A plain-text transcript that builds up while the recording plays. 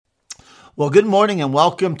Well, good morning and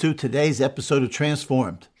welcome to today's episode of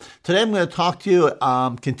Transformed. Today I'm going to talk to you,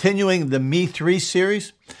 continuing the Me3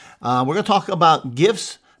 series. We're going to talk about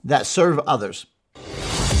gifts that serve others.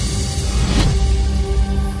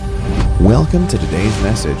 Welcome to today's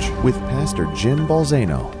message with Pastor Jim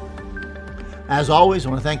Balzano. As always, I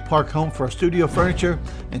want to thank Park Home for our studio furniture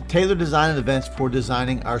and Taylor Design and Events for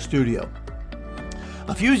designing our studio.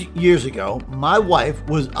 A few years ago, my wife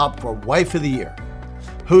was up for Wife of the Year.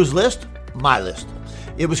 Whose list? My list.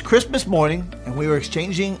 It was Christmas morning and we were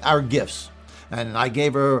exchanging our gifts. And I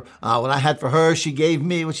gave her what I had for her. She gave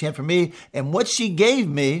me what she had for me. And what she gave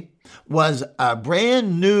me was a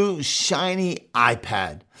brand new shiny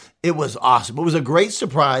iPad. It was awesome. It was a great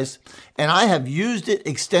surprise. And I have used it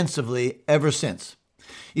extensively ever since.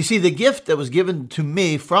 You see, the gift that was given to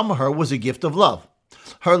me from her was a gift of love.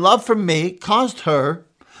 Her love for me caused her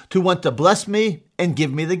to want to bless me and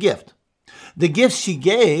give me the gift. The gift she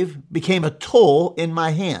gave became a tool in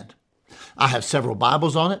my hand. I have several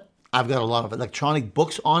Bibles on it. I've got a lot of electronic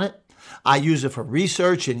books on it. I use it for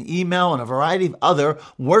research and email and a variety of other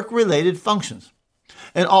work-related functions.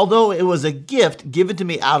 And although it was a gift given to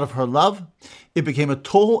me out of her love, it became a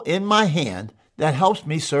tool in my hand that helps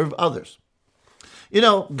me serve others. You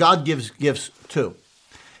know, God gives gifts too.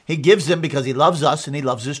 He gives them because he loves us and he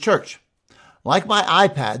loves his church. Like my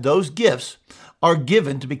iPad, those gifts are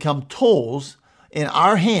given to become tools in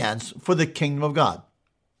our hands for the kingdom of God.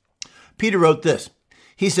 Peter wrote this.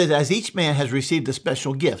 He said, as each man has received a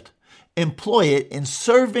special gift, employ it in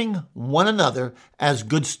serving one another as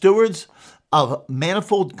good stewards of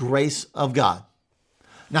manifold grace of God.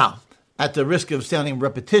 Now, at the risk of sounding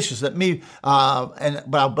repetitious, but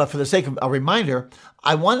for the sake of a reminder,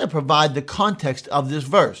 I want to provide the context of this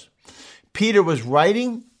verse. Peter was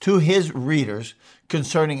writing to his readers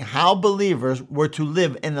concerning how believers were to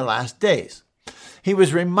live in the last days. He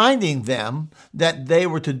was reminding them that they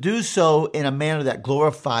were to do so in a manner that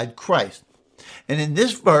glorified Christ. And in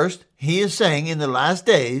this verse, he is saying, in the last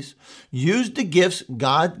days, use the gifts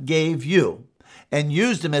God gave you and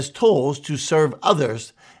use them as tools to serve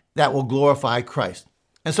others that will glorify Christ.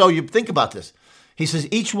 And so you think about this. He says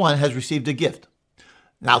each one has received a gift.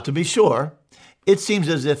 Now, to be sure, it seems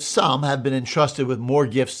as if some have been entrusted with more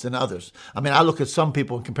gifts than others. I mean, I look at some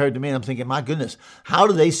people compared to me and I'm thinking, my goodness, how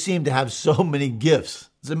do they seem to have so many gifts?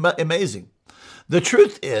 It's amazing. The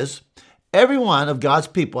truth is, every one of God's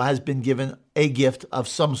people has been given a gift of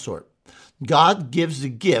some sort. God gives the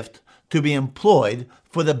gift to be employed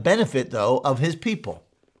for the benefit, though, of his people.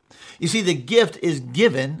 You see, the gift is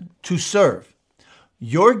given to serve.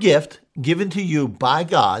 Your gift given to you by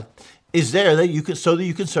God is there so that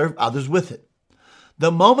you can serve others with it.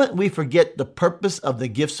 The moment we forget the purpose of the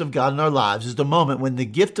gifts of God in our lives is the moment when the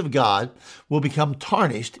gift of God will become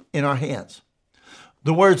tarnished in our hands.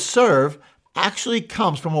 The word serve actually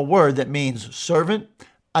comes from a word that means servant,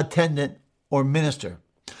 attendant, or minister.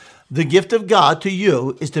 The gift of God to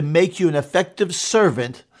you is to make you an effective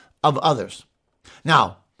servant of others.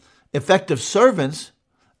 Now, effective servants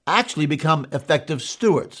actually become effective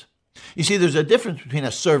stewards. You see, there's a difference between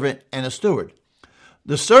a servant and a steward.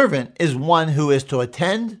 The servant is one who is to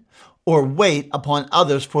attend or wait upon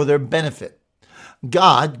others for their benefit.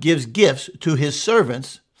 God gives gifts to his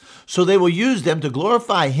servants so they will use them to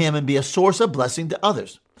glorify him and be a source of blessing to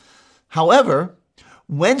others. However,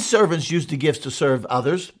 when servants use the gifts to serve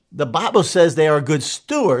others, the Bible says they are good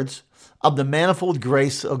stewards of the manifold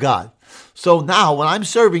grace of God. So now when I'm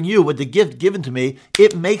serving you with the gift given to me,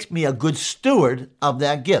 it makes me a good steward of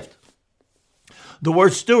that gift. The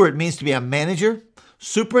word steward means to be a manager,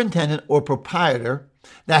 superintendent, or proprietor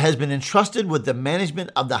that has been entrusted with the management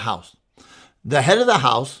of the house. The head of the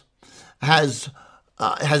house has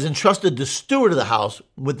entrusted the steward of the house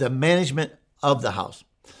with the management of the house.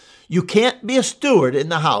 You can't be a steward in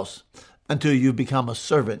the house until you become a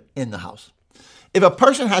servant in the house. If a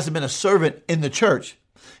person hasn't been a servant in the church,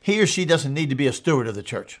 he or she doesn't need to be a steward of the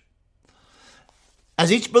church.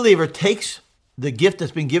 As each believer takes the gift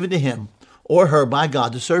that's been given to him or her by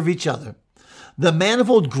God to serve each other, the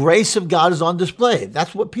manifold grace of God is on display.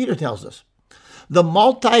 That's what Peter tells us. The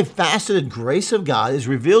multifaceted grace of God is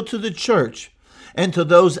revealed to the church and to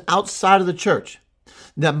those outside of the church.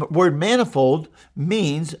 The word manifold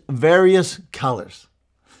means various colors.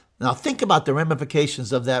 Now think about the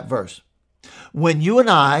ramifications of that verse. When you and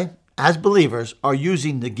I, as believers, are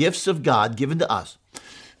using the gifts of God given to us,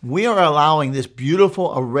 we are allowing this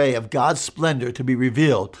beautiful array of God's splendor to be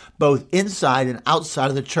revealed both inside and outside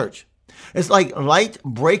of the church. It's like light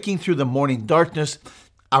breaking through the morning darkness.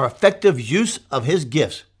 Our effective use of his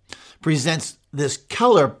gifts presents this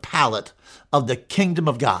color palette of the kingdom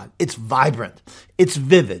of God. It's vibrant. It's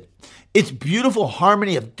vivid. Its beautiful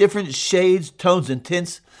harmony of different shades, tones, and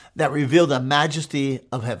tints that reveal the majesty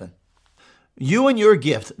of heaven. You and your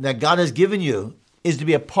gift that God has given you is to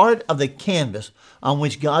be a part of the canvas on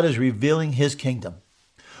which God is revealing his kingdom.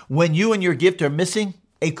 When you and your gift are missing,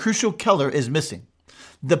 a crucial color is missing.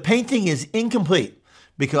 The painting is incomplete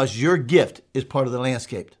because your gift is part of the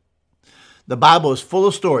landscape. The Bible is full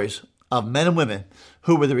of stories of men and women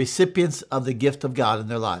who were the recipients of the gift of God in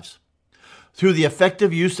their lives. Through the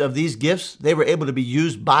effective use of these gifts, they were able to be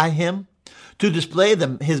used by him to display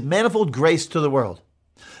his manifold grace to the world.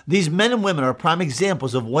 These men and women are prime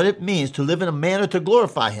examples of what it means to live in a manner to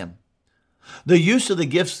glorify him. The use of the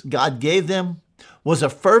gifts God gave them was a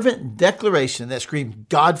fervent declaration that screamed,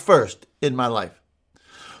 God first in my life.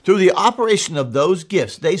 Through the operation of those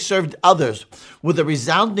gifts, they served others with a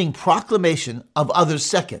resounding proclamation of others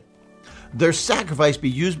second. Their sacrifice be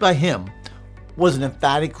used by him was an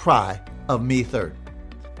emphatic cry of me third.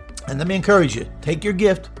 And let me encourage you, take your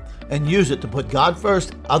gift and use it to put God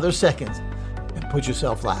first, others second, and put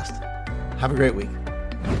yourself last. Have a great week.